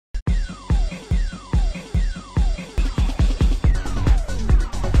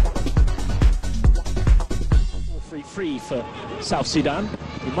free for South Sudan.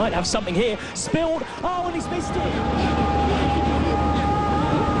 He might have something here. Spilled. Oh, and he's missed it.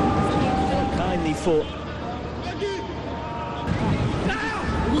 Kindly for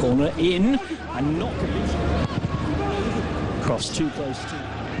corner in and not cross too close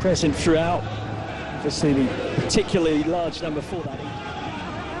to present throughout. Obviously the particularly large number for that.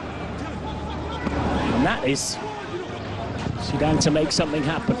 And that is Sudan to make something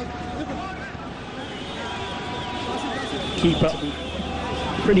happen. Keeper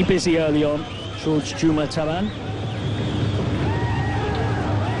pretty busy early on. George Juma Taban.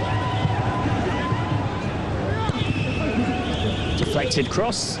 Deflected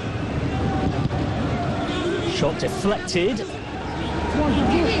cross. Shot deflected.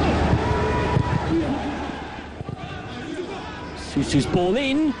 Susu's ball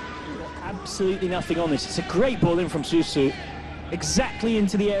in. Absolutely nothing on this. It's a great ball in from Susu. Exactly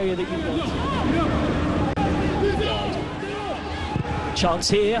into the area that you want. Chance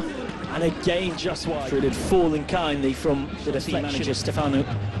here. And again just wide. It had fallen kindly from the deflection manager Stefano,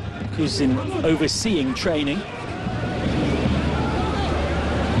 who's in overseeing training.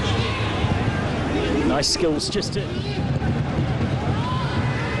 Nice skills just to...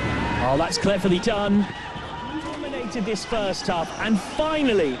 Oh, that's cleverly done. Dominated this first half, and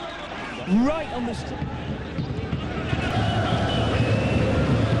finally, right on the...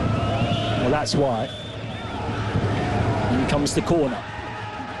 Well, that's why. In comes the corner.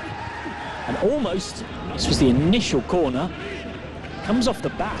 And almost, this was the initial corner, comes off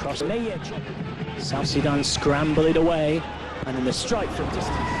the back. South Sudan scramble it away, and then the strike from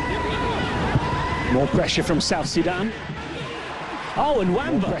distance. More pressure from South Sudan. Oh, and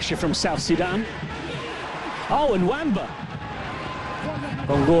Wamba. More pressure from South Sudan. Oh, and Wamba.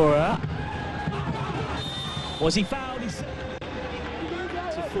 Gongora. Was he fouled? He's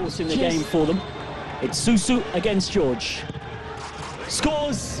to force in the game for them. It's Susu against George.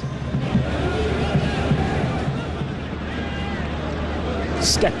 Scores!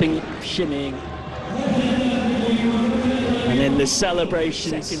 Stepping, shimmying. And then the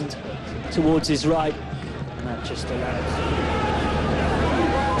celebration towards his right. And that just allows.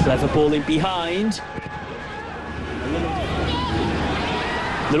 Clever ball in behind.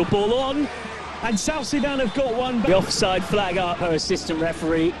 Little ball on. And South Sudan have got one. The offside flag up, her assistant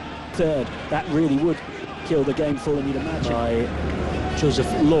referee. Third. That really would kill the game for them, you'd imagine. By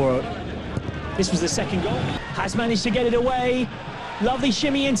Joseph Laura. This was the second goal. Has managed to get it away. Lovely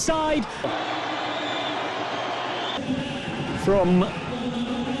shimmy inside. From